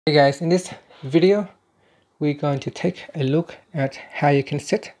Hey guys, in this video we're going to take a look at how you can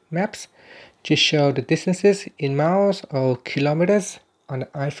set maps to show the distances in miles or kilometers on the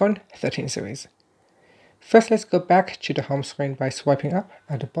iPhone 13 series. First, let's go back to the home screen by swiping up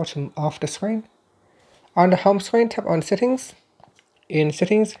at the bottom of the screen. On the home screen, tap on Settings. In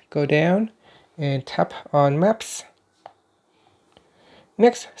Settings, go down and tap on Maps.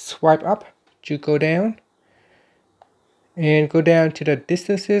 Next, swipe up to go down and go down to the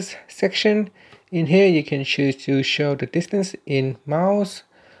distances section. In here you can choose to show the distance in miles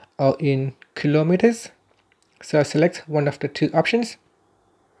or in kilometers. So select one of the two options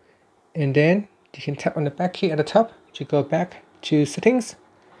and then you can tap on the back key at the top to go back to settings,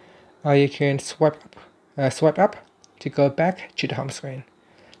 or you can swipe up to go back to the home screen.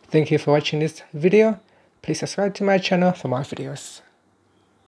 Thank you for watching this video. Please subscribe to my channel for more videos.